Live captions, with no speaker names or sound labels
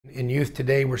In youth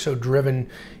today, we're so driven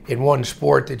in one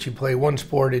sport that you play one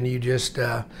sport and you just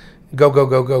go, go,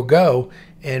 go, go, go.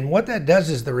 And what that does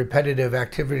is the repetitive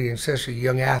activity, especially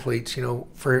young athletes,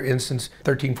 for instance,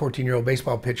 13, 14-year-old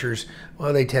baseball pitchers,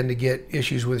 well, they tend to get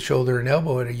issues with shoulder and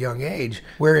elbow at a young age.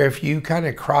 Where if you kind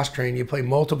of cross-train, you play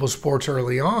multiple sports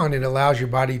early on, it allows your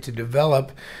body to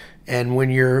develop. And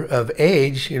when you're of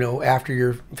age, after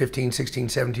you're 15, 16,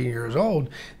 17 years old,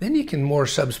 then you can more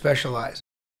subspecialize.